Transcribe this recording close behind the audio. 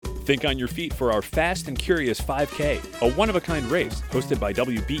Think on your feet for our Fast and Curious 5K, a one-of-a-kind race hosted by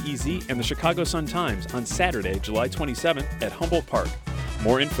WBEZ and the Chicago Sun-Times on Saturday, July 27th at Humboldt Park.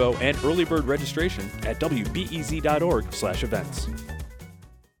 More info and early bird registration at wbez.org/events.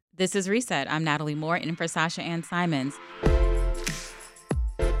 This is Reset. I'm Natalie Moore, in for Sasha Ann Simons.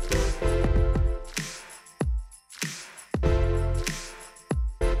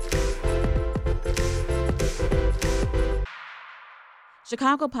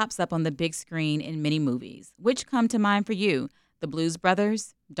 Chicago pops up on the big screen in many movies. Which come to mind for you? The Blues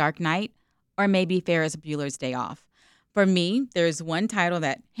Brothers, Dark Knight, or maybe Ferris Bueller's Day Off? For me, there's one title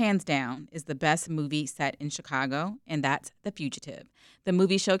that, hands down, is the best movie set in Chicago, and that's The Fugitive. The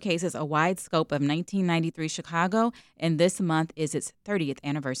movie showcases a wide scope of 1993 Chicago, and this month is its 30th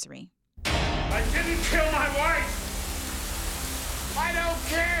anniversary. I didn't kill my wife! I don't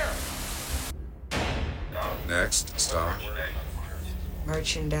care! Next, star.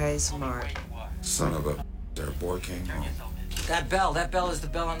 Merchandise Mart. Son of a... Their boy came home. That bell is the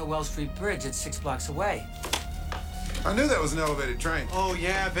bell on the Wells Street Bridge. It's 6 blocks away. I knew that was an elevated train. Oh,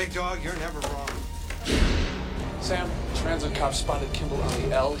 yeah, big dog, you're never wrong. Sam, transit cop spotted Kimball on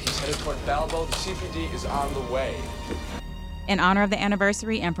the L. He's headed toward Balbo. The CPD is on the way. In honor of the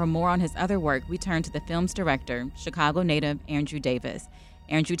anniversary and for more on his other work, we turn to the film's director, Chicago native Andrew Davis.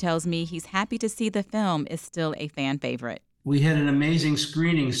 Andrew tells me he's happy to see the film is still a fan favorite. We had an amazing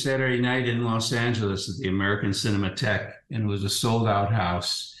screening Saturday night in Los Angeles at the American Cinematheque, and it was a sold-out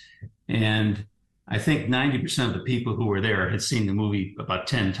house. And I think 90% of the people who were there had seen the movie about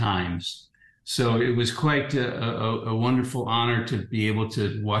 10 times. So it was quite a wonderful honor to be able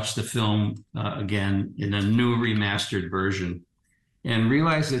to watch the film again in a new remastered version and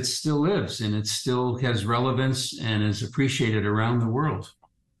realize it still lives and it still has relevance and is appreciated around the world.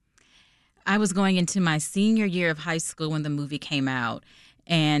 I was going into my senior year of high school when the movie came out,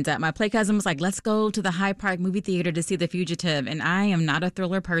 and my play cousin was like, let's go to the Hyde Park movie theater to see The Fugitive. And I am not a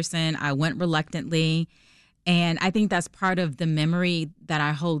thriller person. I went reluctantly. And I think that's part of the memory that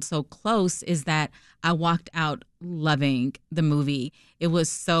I hold so close is that I walked out loving the movie. It was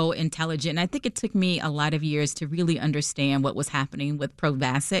so intelligent. And I think it took me a lot of years to really understand what was happening with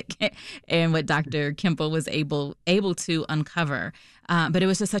Provasic and what Dr. Kimball was able to uncover. But it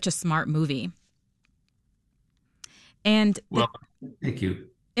was just such a smart movie. And thank you.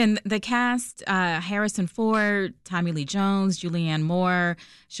 And the cast, Harrison Ford, Tommy Lee Jones, Julianne Moore,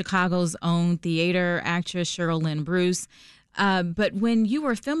 Chicago's own theater actress Cheryl Lynn Bruce. But when you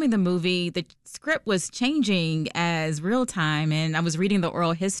were filming the movie, the script was changing as real time. And I was reading the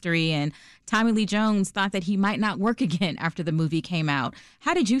oral history, and Tommy Lee Jones thought that he might not work again after the movie came out.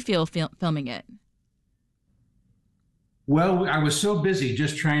 How did you feel filming it? Well, I was so busy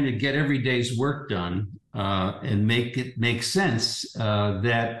just trying to get every day's work done and make it make sense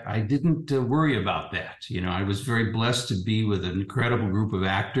that I didn't worry about that. You know, I was very blessed to be with an incredible group of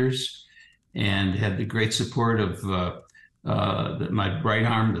actors and had the great support of my right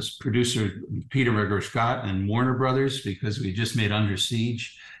arm, this producer, Peter McGregor-Scott and Warner Brothers, because we just made Under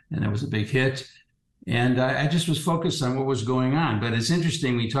Siege, and that was a big hit. And I just was focused on what was going on. But it's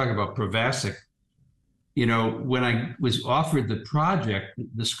interesting when you talk about Provasic. You know, when I was offered the project,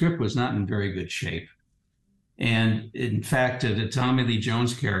 the script was not in very good shape. And in fact, the Tommy Lee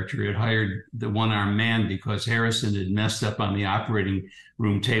Jones character had hired the one-armed man because Harrison had messed up on the operating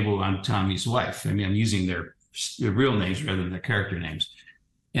room table on Tommy's wife. I mean, I'm using their real names rather than their character names.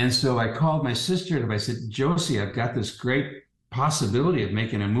 And so I called my sister and I said, Josie, I've got this great possibility of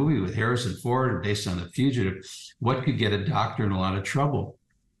making a movie with Harrison Ford based on The Fugitive. What could get a doctor in a lot of trouble?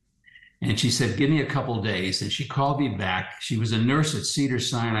 And she said, give me a couple days. And she called me back. She was a nurse at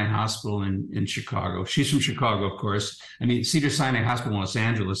Cedars-Sinai Hospital in Chicago. She's from Chicago, of course. I mean, Cedars-Sinai Hospital in Los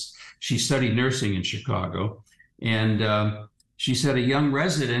Angeles. She studied nursing in Chicago. And she said a young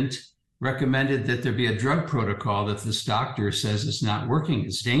resident recommended that there be a drug protocol that this doctor says is not working,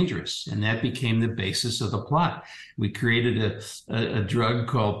 it's dangerous. And that became the basis of the plot. We created a drug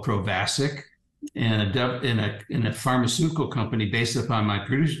called Provasic, and in a pharmaceutical company based upon my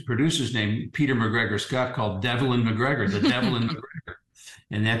producer's name, Peter McGregor-Scott, called Devil and McGregor, the Devil and McGregor.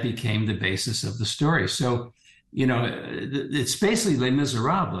 And that became the basis of the story. So, you know, it's basically Les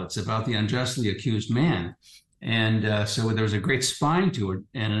Miserables. It's about the unjustly accused man. And so there was a great spine to it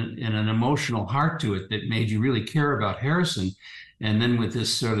and an emotional heart to it that made you really care about Harrison. And then with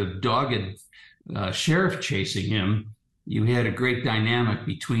this sort of dogged sheriff chasing him, you had a great dynamic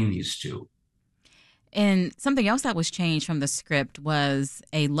between these two. And something else that was changed from the script was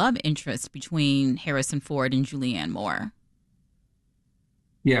a love interest between Harrison Ford and Julianne Moore.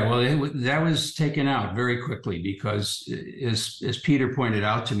 Yeah, well, that was taken out very quickly because, as Peter pointed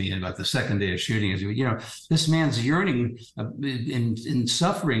out to me about the second day of shooting, is this man's yearning in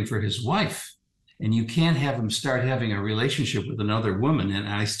suffering for his wife, and you can't have him start having a relationship with another woman. And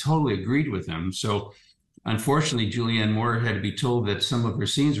I totally agreed with him. So, unfortunately, Julianne Moore had to be told that some of her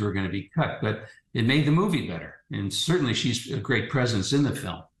scenes were going to be cut, but it made the movie better, and certainly she's a great presence in the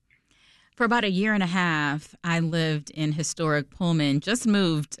film. For about a year and a half, I lived in historic Pullman, just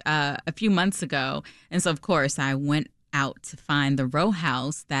moved a few months ago. And so, of course, I went out to find the row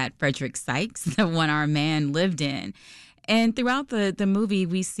house that Frederick Sykes, the one-armed man, lived in. And throughout the movie,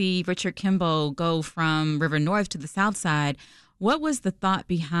 we see Richard Kimball go from River North to the South Side. What was the thought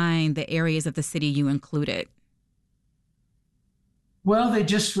behind the areas of the city you included? Well, they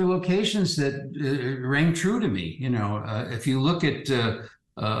just were locations that rang true to me. If you look at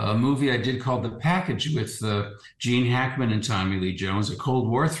a movie I did called The Package with Gene Hackman and Tommy Lee Jones, a Cold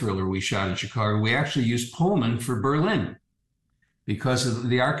War thriller we shot in Chicago. We actually used Pullman for Berlin because of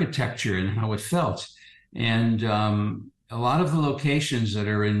the architecture and how it felt. And a lot of the locations that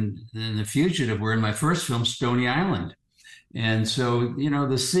are in The Fugitive were in my first film, Stony Island. And so,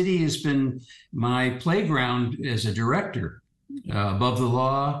 the city has been my playground as a director. Above the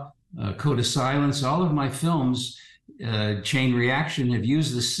Law, Code of Silence, all of my films, Chain Reaction, have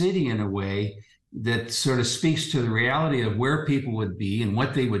used the city in a way that sort of speaks to the reality of where people would be and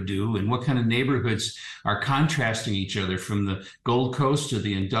what they would do and what kind of neighborhoods are contrasting each other from the Gold Coast to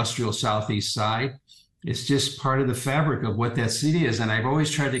the industrial Southeast side. It's just part of the fabric of what that city is. And I've always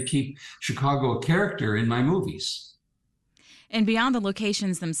tried to keep Chicago a character in my movies. And beyond the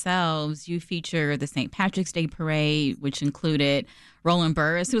locations themselves, you feature the St. Patrick's Day Parade, which included Roland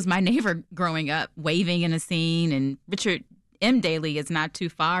Burris, who was my neighbor growing up, waving in a scene, and Richard M. Daley is not too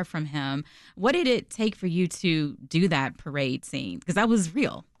far from him. What did it take for you to do that parade scene? Because that was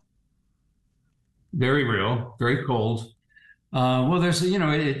real. Very real, very cold. Well, there's,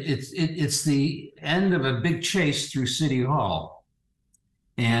 it's the end of a big chase through City Hall.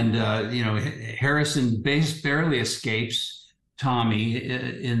 And, Harrison barely escapes Tommy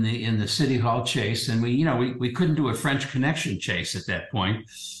in the City Hall chase, and we couldn't do a French Connection chase at that point,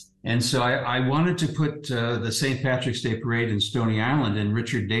 and so I wanted to put the St. Patrick's Day Parade in Stony Island, and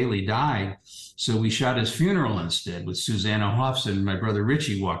Richard Daley died, so we shot his funeral instead with Susanna Hoffs and my brother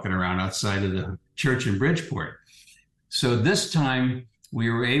Richie walking around outside of the church in Bridgeport. So this time we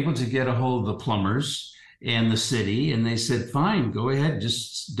were able to get a hold of the plumbers and the city, and they said, fine, go ahead,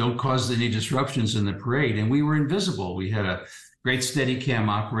 just don't cause any disruptions in the parade. And we were invisible. We had a great Steadicam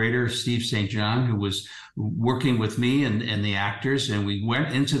operator, Steve St. John, who was working with me and the actors, and we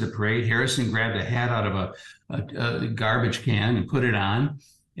went into the parade. Harrison grabbed a hat out of a garbage can and put it on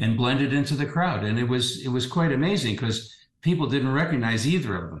and blended into the crowd. And it was quite amazing because people didn't recognize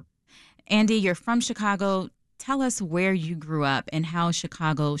either of them. Andy, you're from Chicago. Tell us where you grew up and how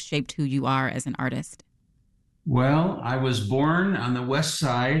Chicago shaped who you are as an artist. Well, I was born on the west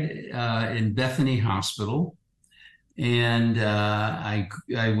side in Bethany Hospital, and I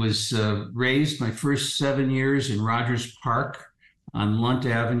was raised my first 7 years in Rogers Park on Lunt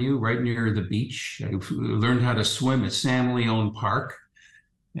Avenue, right near the beach. I learned how to swim at Sam Leone Park,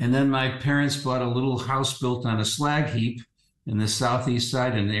 and then my parents bought a little house built on a slag heap in the southeast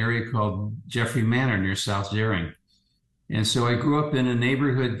side in an area called Jeffrey Manor near South Daring. And so I grew up in a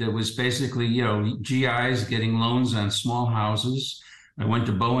neighborhood that was basically, GIs getting loans on small houses. I went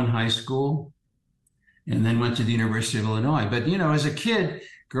to Bowen High School and then went to the University of Illinois. But, as a kid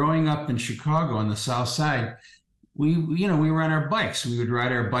growing up in Chicago on the South Side, we were on our bikes. We would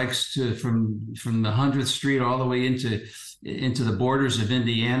ride our bikes from the 100th Street all the way into the borders of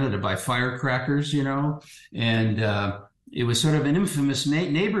Indiana to buy firecrackers, and it was sort of an infamous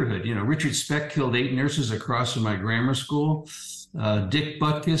neighborhood. Richard Speck killed 8 nurses across from my grammar school. Dick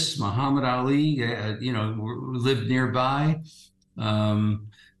Butkus, Muhammad Ali, lived nearby.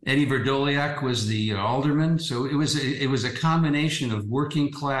 Eddie Verdoliak was the alderman. So it was a combination of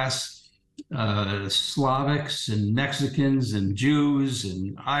working class Slavics and Mexicans and Jews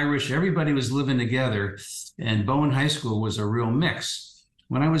and Irish. Everybody was living together, and Bowen High School was a real mix.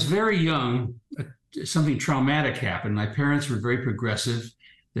 When I was very young, something traumatic happened. My parents were very progressive.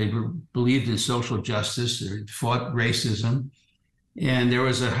 They believed in social justice. They fought racism. And there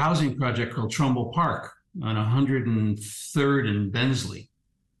was a housing project called Trumbull Park on 103rd and Bensley.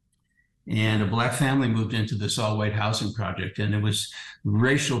 And a black family moved into this all-white housing project, and it was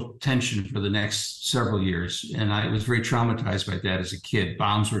racial tension for the next several years. And I was very traumatized by that as a kid.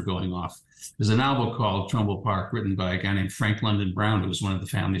 Bombs were going off. There's a novel called Trumbull Park, written by a guy named Frank London Brown, who was one of the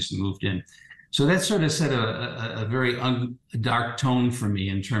families that moved in. So that sort of set a very dark tone for me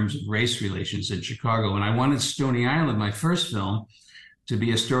in terms of race relations in Chicago. And I wanted Stony Island, my first film, to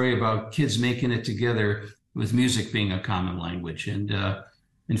be a story about kids making it together with music being a common language. And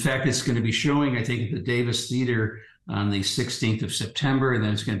in fact, it's going to be showing, I think, at the Davis Theater on the 16th of September, and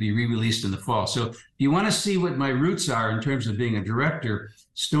then it's going to be re-released in the fall. So if you want to see what my roots are in terms of being a director,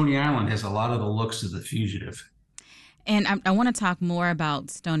 Stony Island has a lot of the looks of The Fugitive. And I want to talk more about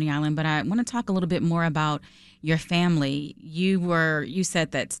Stony Island, but I want to talk a little bit more about your family. You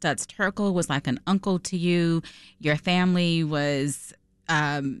said that Stutz Terkel was like an uncle to you. Your family was,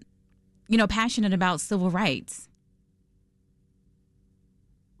 passionate about civil rights.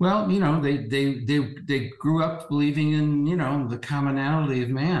 Well, they grew up believing in, the commonality of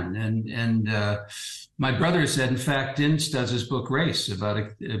man. And my brother said, in fact, in Stutz's book, Race,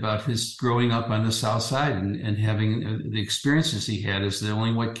 about his growing up on the South Side and having the experiences he had as the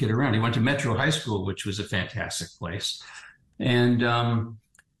only white kid around. He went to Metro High School, which was a fantastic place. And,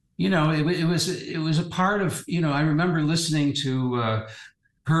 it was a part of, I remember listening to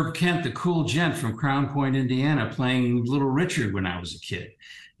Herb Kent, the cool gent from Crown Point, Indiana, playing Little Richard when I was a kid.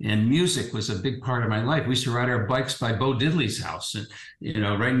 And music was a big part of my life. We used to ride our bikes by Bo Diddley's house, and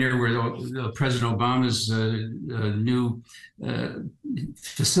right near where President Obama's new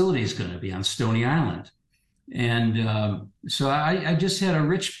facility is going to be on Stony Island. And so I just had a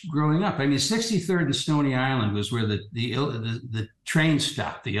rich growing up. I mean, 63rd and Stony Island was where the train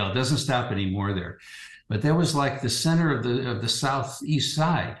stopped. The L doesn't stop anymore there, but that was like the center of the southeast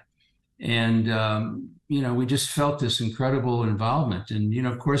side. And we just felt this incredible involvement. And,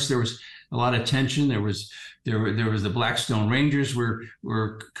 of course, there was a lot of tension. There was the Blackstone Rangers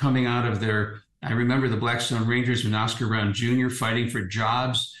were coming out of I remember the Blackstone Rangers and Oscar Brown Jr. fighting for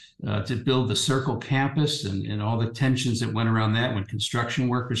jobs to build the Circle campus and all the tensions that went around that when construction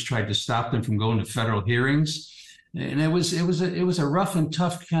workers tried to stop them from going to federal hearings. And it was a rough and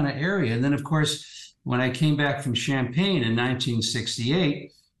tough kind of area. And then, of course, when I came back from Champaign in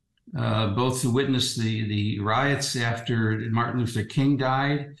 1968, both to witness the riots after Martin Luther King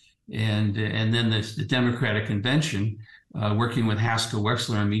died, and then the Democratic Convention, working with Haskell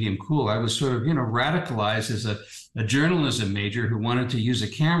Wexler on Medium Cool, I was sort of radicalized as a journalism major who wanted to use a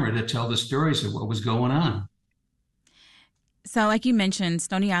camera to tell the stories of what was going on. So, like you mentioned,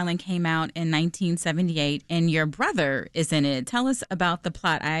 Stony Island came out in 1978, and your brother is in it. Tell us about the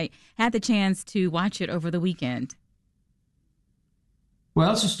plot. I had the chance to watch it over the weekend.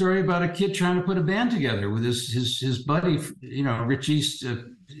 Well, it's a story about a kid trying to put a band together with his buddy, Rich East,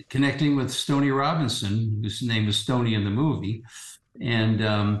 connecting with Stoney Robinson, whose name is Stoney in the movie. And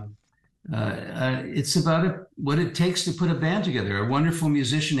it's about what it takes to put a band together. A wonderful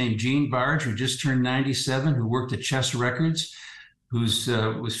musician named Gene Barge, who just turned 97, who worked at Chess Records, who's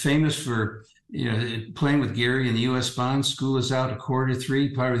was famous for playing with Gary in the U.S. Bond, School Is Out, A Quarter to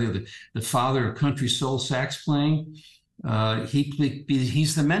Three, part of the father of country soul sax playing.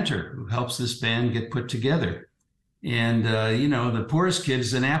 He's the mentor who helps this band get put together. And, the poorest kid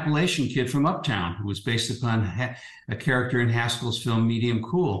is an Appalachian kid from Uptown who was based upon a character in Haskell's film Medium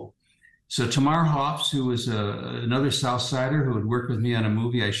Cool. So Tamar Hoffs, who was another South Sider who had worked with me on a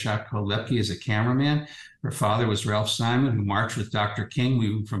movie I shot called Lepke as a cameraman. Her father was Ralph Simon, who marched with Dr.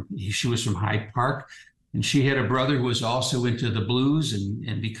 King. She was from Hyde Park. And she had a brother who was also into the blues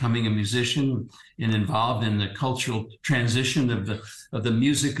and becoming a musician and involved in the cultural transition of the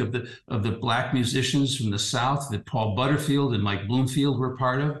music of the Black musicians from the South that Paul Butterfield and Mike Bloomfield were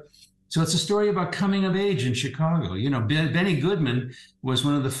part of. So it's a story about coming of age in Chicago. Benny Goodman was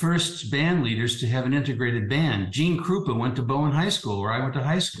one of the first band leaders to have an integrated band. Gene Krupa went to Bowen High School, where I went to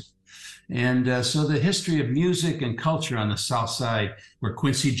high school. And so the history of music and culture on the South Side, where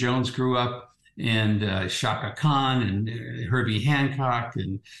Quincy Jones grew up, and Shaka Khan and Herbie Hancock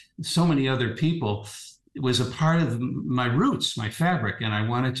and so many other people, it was a part of my roots, my fabric, and I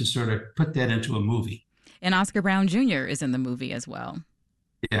wanted to sort of put that into a movie. And Oscar Brown Jr. is in the movie as well.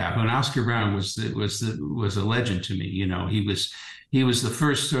 Yeah, when Oscar Brown was a legend to me. He was the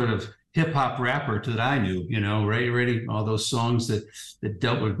first sort of hip hop rapper that I knew. Right, all those songs that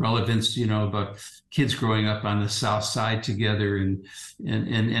dealt with relevance. About kids growing up on the South Side together, and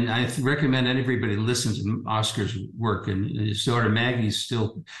I recommend everybody listen to Oscar's work. And his daughter Maggie's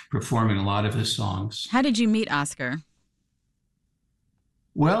still performing a lot of his songs. How did you meet Oscar?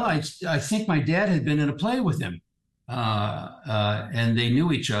 Well, I think my dad had been in a play with him. And they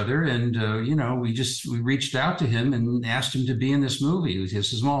knew each other, and we reached out to him and asked him to be in this movie. It was a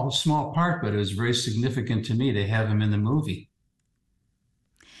small part, but it was very significant to me to have him in the movie.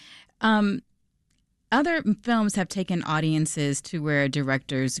 Other films have taken audiences to where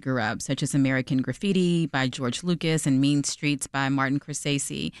directors grew up, such as American Graffiti by George Lucas and Mean Streets by Martin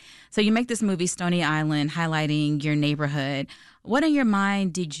Scorsese. So you make this movie, Stony Island, highlighting your neighborhood. What in your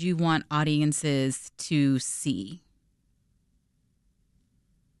mind did you want audiences to see?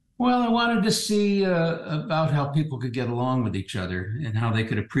 Well, I wanted to see about how people could get along with each other and how they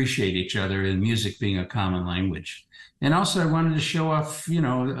could appreciate each other, and music being a common language. And also, I wanted to show off,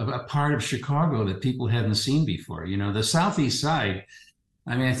 a part of Chicago that people hadn't seen before. The Southeast Side.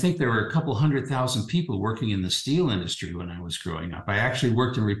 I mean, I think there were a couple 100,000 people working in the steel industry when I was growing up. I actually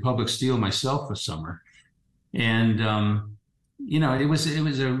worked in Republic Steel myself for summer, and it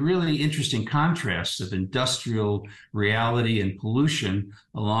was a really interesting contrast of industrial reality and pollution,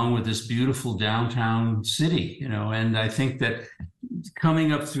 along with this beautiful downtown city. And I think that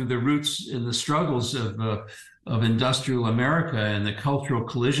coming up through the roots and the struggles of industrial America and the cultural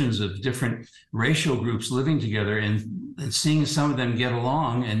collisions of different racial groups living together, and seeing some of them get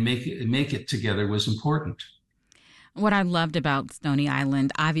along and make it together was important. What I loved about Stony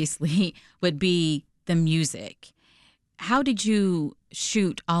Island, obviously, would be the music. How did you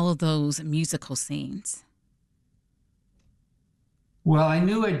shoot all of those musical scenes? Well, I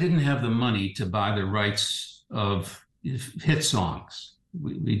knew I didn't have the money to buy the rights of hit songs.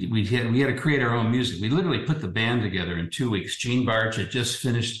 We had to create our own music. We literally put the band together in 2 weeks. Gene Bartsch had just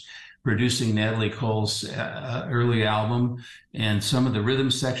finished producing Natalie Cole's early album, and some of the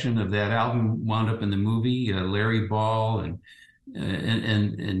rhythm section of that album wound up in the movie. Larry Ball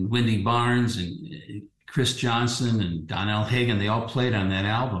and Wendy Barnes and Chris Johnson and Donnell Hagen, they all played on that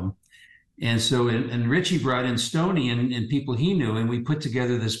album. And so, and Richie brought in Stony and people he knew, and we put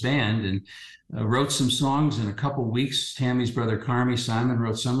together this band and wrote some songs in a couple weeks. Tammy's brother Carmi Simon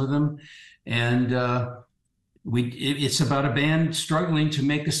wrote some of them. And it's about a band struggling to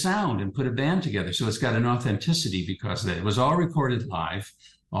make a sound and put a band together. So it's got an authenticity because of that. It was all recorded live.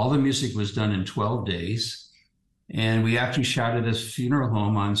 All the music was done in 12 days. And we actually shot at his funeral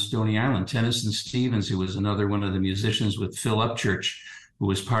home on Stony Island. Tennyson Stevens, who was another one of the musicians with Phil Upchurch, who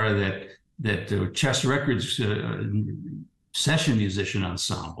was part of that Chess Records session musician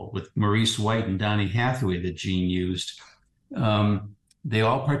ensemble with Maurice White and Donny Hathaway that Gene used. They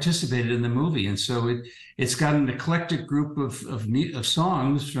all participated in the movie, and so it's got an eclectic group of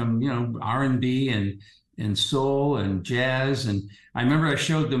songs from R&B and soul and jazz. And I remember I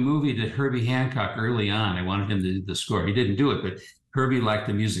showed the movie to Herbie Hancock early on. I wanted him to do the score. He didn't do it, but Herbie liked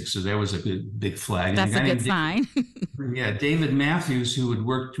the music, so that was a good big flag. That's a good sign. Yeah, David Matthews, who had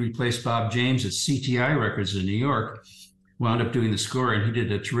worked to replace Bob James at CTI Records in New York, wound up doing the score, and he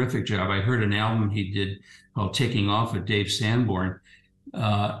did a terrific job. I heard an album he did called Taking Off with Dave Sanborn,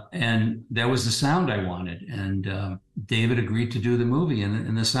 and that was the sound I wanted. And David agreed to do the movie,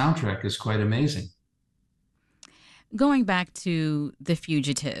 and the soundtrack is quite amazing. Going back to The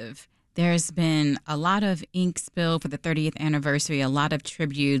Fugitive, there's been a lot of ink spilled for the 30th anniversary, a lot of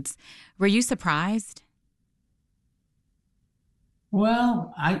tributes. Were you surprised?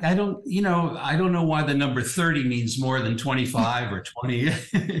 Well, I don't know why the number 30 means more than 25 or 20.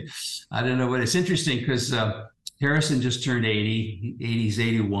 I don't know, but it's interesting because Harrison just turned 80. 80's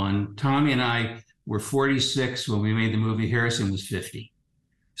 81. Tommy and I were 46 when we made the movie. Harrison was 50.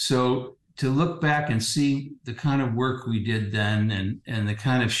 So to look back and see the kind of work we did then and the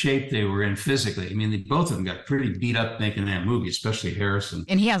kind of shape they were in physically. I mean, both of them got pretty beat up making that movie, especially Harrison.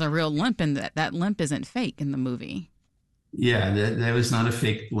 And he has a real limp, and that limp isn't fake in the movie. Yeah, that was not a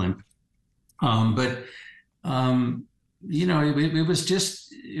fake limp. But it was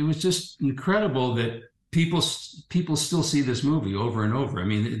just incredible that people still see this movie over and over. I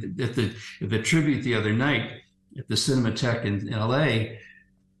mean, at the tribute the other night at the Cinematheque in LA,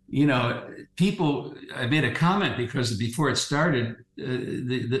 I made a comment because before it started,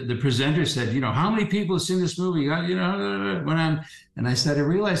 the presenter said, how many people have seen this movie? And I said, I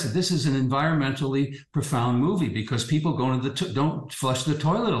realized that this is an environmentally profound movie because people don't flush the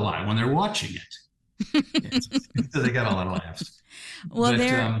toilet a lot when they're watching it. So they got a lot of laughs.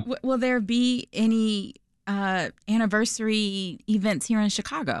 Will there be any anniversary events here in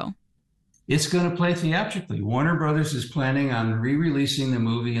Chicago? It's going to play theatrically. Warner Brothers is planning on re-releasing the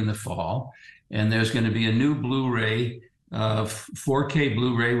movie in the fall, and there's going to be a new Blu-ray, 4K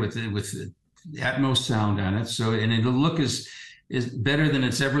Blu-ray with Atmos sound on it. So, and it'll look is better than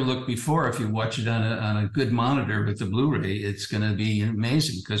it's ever looked before. If you watch it on a good monitor with the Blu-ray, it's going to be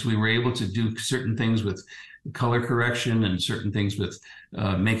amazing because we were able to do certain things with color correction and certain things with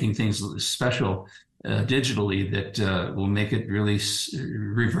making things special digitally that will make it really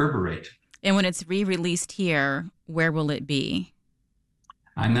reverberate. And when it's re-released here, where will it be?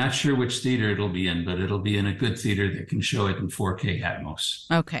 I'm not sure which theater it'll be in, but it'll be in a good theater that can show it in 4K Atmos.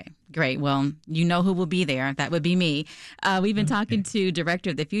 Okay, great. Well, you know who will be there. That would be me. We've been talking to director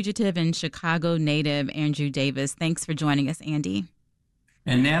of The Fugitive and Chicago native Andrew Davis. Thanks for joining us, Andy.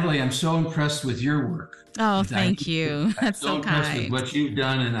 And Natalie, I'm so impressed with your work. Oh, thank you. That's so impressed kind. with what you've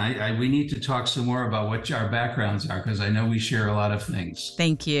done, and we need to talk some more about what our backgrounds are, because I know we share a lot of things.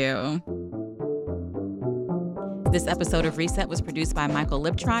 Thank you. This episode of Reset was produced by Michael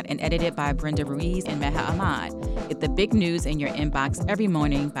Liptrot and edited by Brenda Ruiz and Meha Ahmad. Get the big news in your inbox every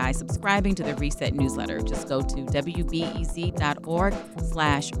morning by subscribing to the Reset newsletter. Just go to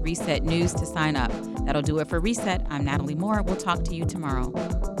wbez.org/Reset News to sign up. That'll do it for Reset. I'm Natalie Moore. We'll talk to you tomorrow.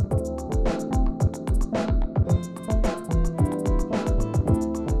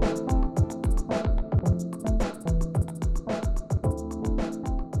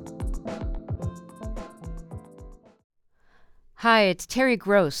 Hi, it's Terry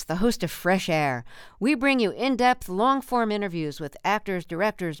Gross, the host of Fresh Air. We bring you in-depth, long-form interviews with actors,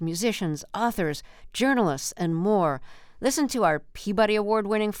 directors, musicians, authors, journalists, and more. Listen to our Peabody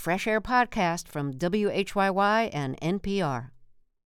Award-winning Fresh Air podcast from WHYY and NPR.